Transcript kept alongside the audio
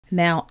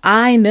Now,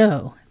 I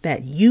know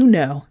that you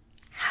know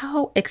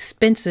how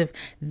expensive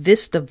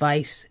this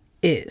device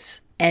is.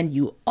 And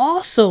you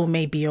also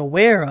may be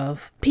aware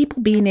of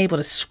people being able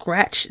to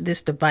scratch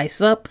this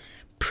device up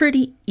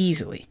pretty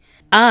easily.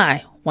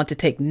 I want to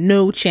take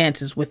no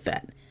chances with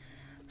that.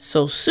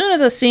 So soon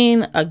as I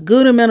seen a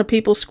good amount of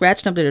people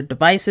scratching up their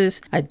devices,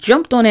 I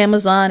jumped on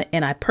Amazon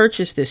and I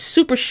purchased this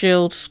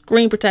Supershieldz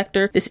Screen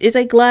Protector. This is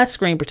a glass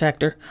screen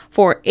protector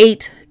for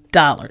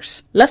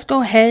 $8. Let's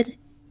go ahead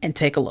and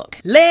take a look.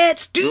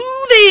 Let's do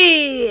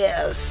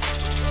this!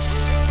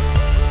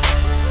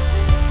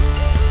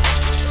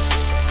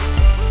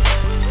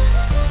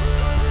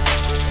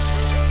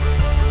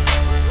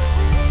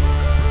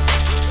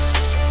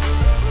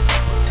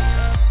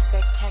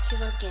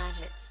 Spectacular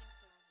gadgets.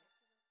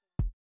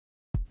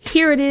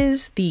 Here it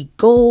is, the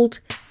gold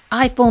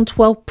iPhone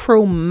 12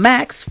 Pro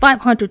Max,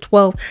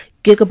 512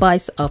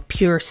 gigabytes of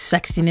pure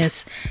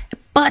sexiness.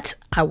 But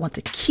I want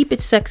to keep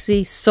it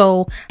sexy,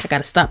 so I got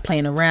to stop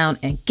playing around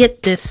and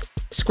get this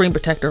screen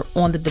protector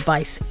on the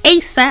device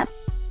ASAP.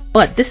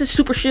 But this is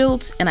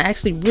Supershieldz, and I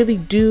actually really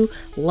do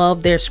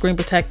love their screen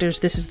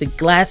protectors. This is the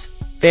glass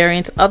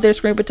variant of their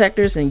screen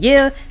protectors, and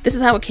yeah, this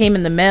is how it came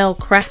in the mail,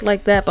 cracked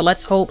like that, but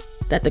let's hope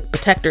that the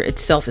protector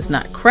itself is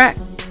not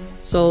cracked.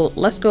 So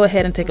let's go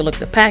ahead and take a look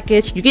at the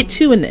package. You get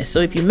two in this, so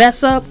if you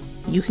mess up,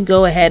 you can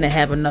go ahead and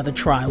have another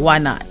try. Why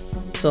not?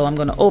 So I'm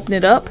going to open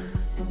it up.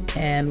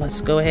 And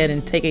let's go ahead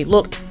and take a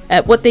look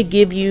at what they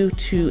give you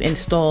to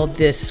install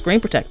this screen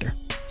protector.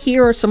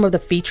 Here are some of the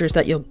features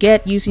that you'll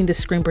get using this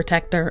screen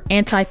protector: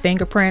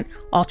 anti-fingerprint,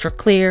 ultra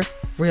clear,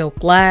 real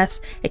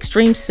glass,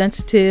 extreme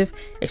sensitive,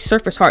 a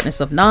surface hardness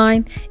of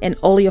 9, and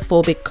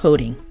oleophobic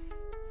coating.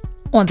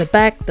 On the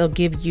back, they'll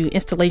give you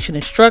installation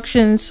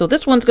instructions. So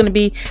this one's going to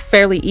be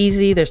fairly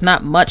easy. There's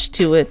not much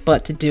to it,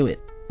 but to do it.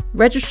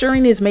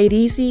 Registering is made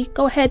easy.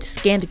 Go ahead,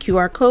 scan the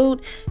QR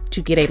code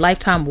to get a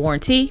lifetime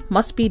warranty.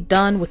 Must be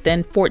done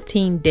within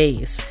 14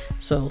 days.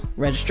 So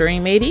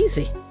registering made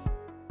easy.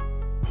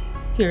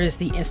 Here is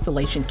the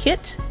installation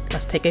kit.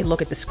 Let's take a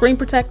look at the screen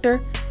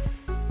protector.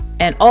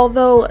 And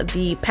although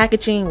the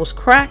packaging was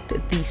cracked,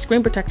 the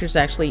screen protector is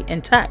actually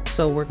intact.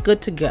 So we're good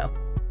to go.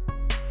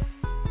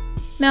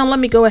 Now let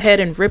me go ahead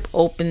and rip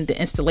open the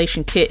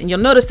installation kit, and you'll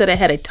notice that it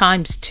had a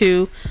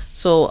 ×2,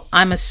 so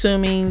I'm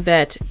assuming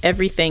that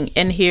everything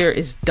in here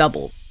is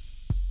doubled.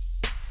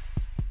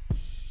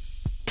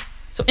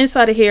 So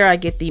inside of here I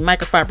get the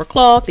microfiber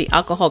cloth, the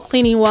alcohol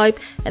cleaning wipe,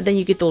 and then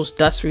you get those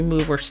dust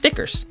remover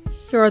stickers.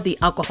 Here are the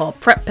alcohol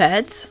prep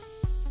pads.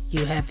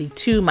 You have the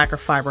 2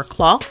 microfiber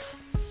cloths,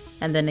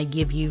 and then they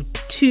give you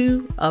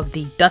 2 of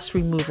the dust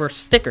remover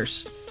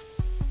stickers.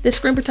 This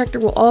screen protector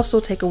will also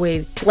take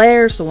away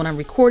glare, so when I'm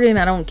recording,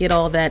 I don't get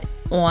all that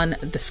on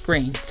the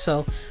screen.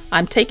 So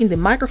I'm taking the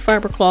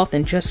microfiber cloth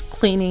and just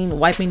cleaning,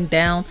 wiping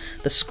down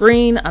the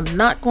screen. I'm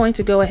not going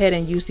to go ahead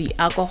and use the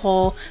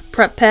alcohol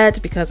prep pads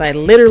because I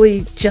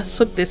literally just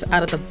took this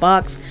out of the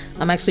box.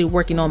 I'm actually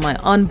working on my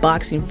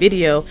unboxing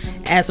video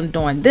as I'm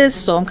doing this,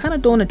 so I'm kind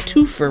of doing a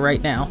twofer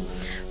right now.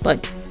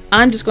 But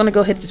I'm just going to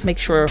go ahead and just make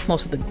sure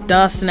most of the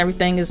dust and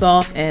everything is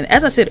off. And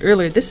as I said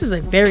earlier, this is a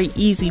very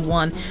easy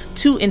one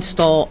to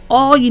install.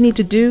 All you need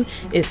to do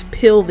is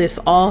peel this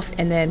off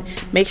and then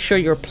make sure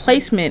your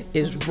placement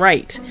is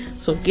right.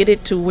 So get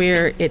it to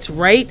where it's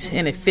right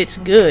and it fits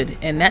good.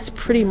 And that's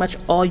pretty much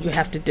all you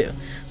have to do.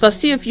 So I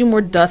see a few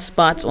more dust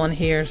spots on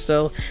here.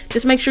 So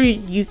just make sure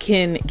you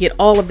can get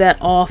all of that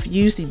off.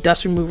 Use the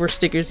dust remover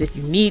stickers if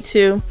you need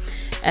to.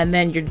 And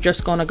then you're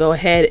just going to go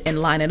ahead and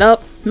line it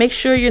up. Make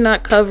sure you're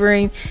not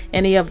covering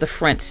any of the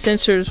front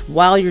sensors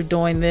while you're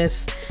doing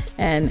this,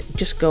 and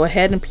just go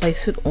ahead and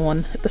place it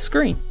on the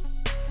screen.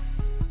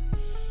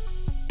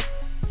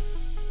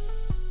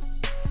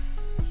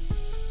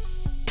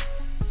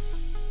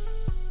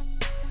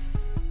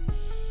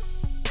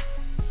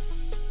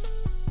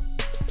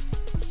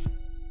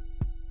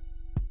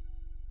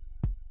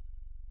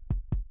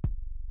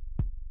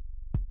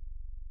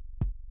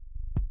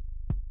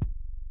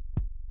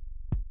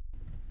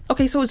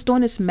 Okay, so it's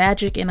doing its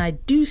magic, and I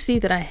do see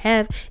that I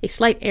have a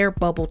slight air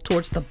bubble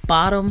towards the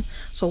bottom.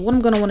 So what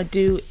I'm going to want to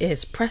do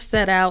is press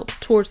that out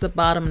towards the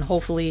bottom, and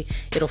hopefully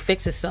it'll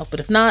fix itself. But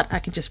if not, I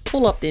can just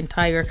pull up the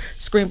entire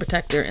screen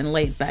protector and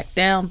lay it back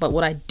down. But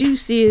what I do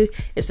see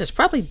is there's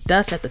probably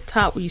dust at the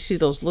top where you see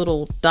those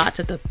little dots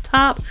at the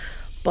top.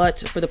 But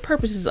for the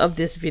purposes of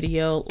this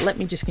video, let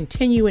me just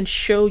continue and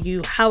show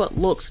you how it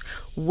looks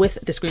with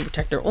the screen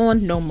protector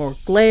on. No more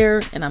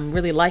glare, and I'm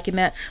really liking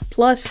that.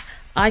 Plus,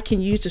 I can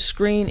use the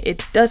screen.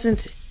 It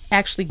doesn't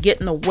actually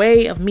get in the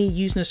way of me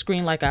using the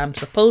screen like I'm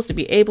supposed to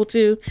be able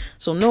to.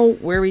 So no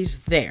worries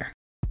there.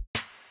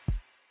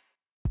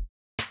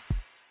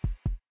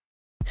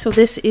 So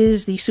this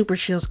is the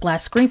Supershieldz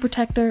Glass Screen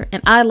Protector,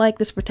 and I like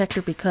this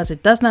protector because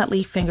it does not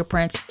leave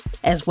fingerprints,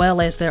 as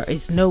well as there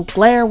is no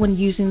glare when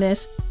using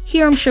this.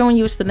 Here I'm showing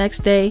you it's the next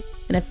day,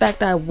 and in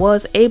fact I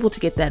was able to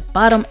get that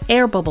bottom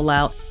air bubble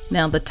out.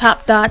 Now the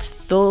top dots,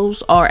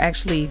 those are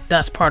actually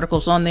dust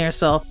particles on there,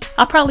 so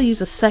I'll probably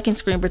use a second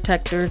screen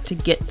protector to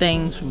get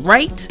things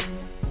right.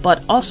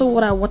 But also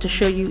what I want to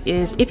show you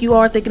is if you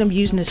are thinking of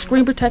using the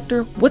screen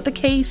protector with the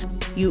case,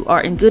 you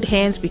are in good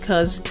hands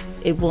because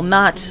it will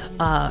not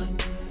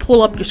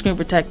pull up your screen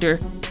protector.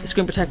 The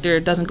screen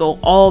protector doesn't go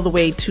all the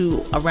way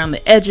to around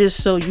the edges,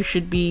 so you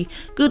should be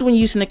good when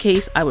using the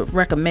case. I would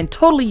recommend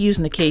totally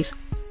using the case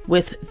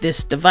with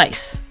this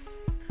device.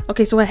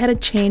 Okay, so I had a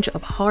change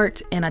of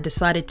heart and I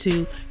decided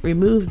to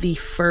remove the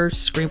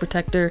first screen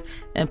protector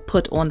and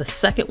put on the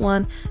second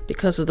one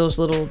because of those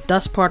little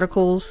dust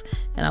particles,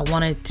 and I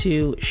wanted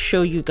to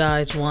show you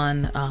guys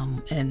one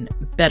in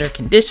better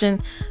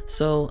condition.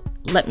 So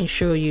let me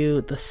show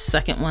you the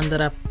second one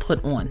that I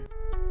put on.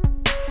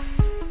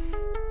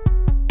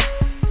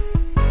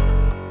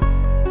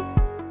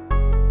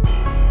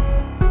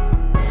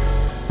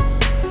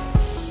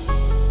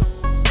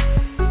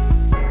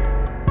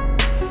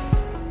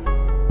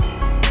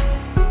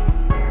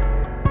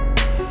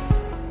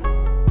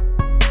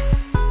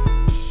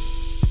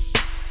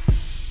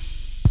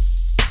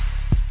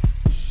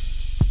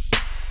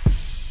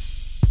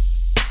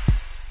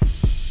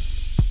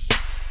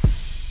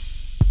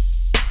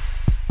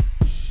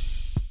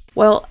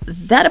 Well,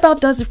 that about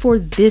does it for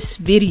this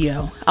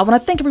video. I want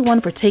to thank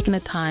everyone for taking the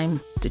time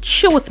to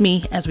chill with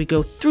me as we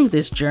go through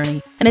this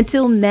journey. And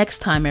until next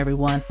time,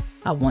 everyone,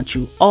 I want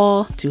you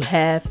all to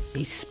have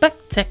a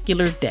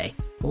spectacular day.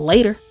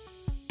 Later.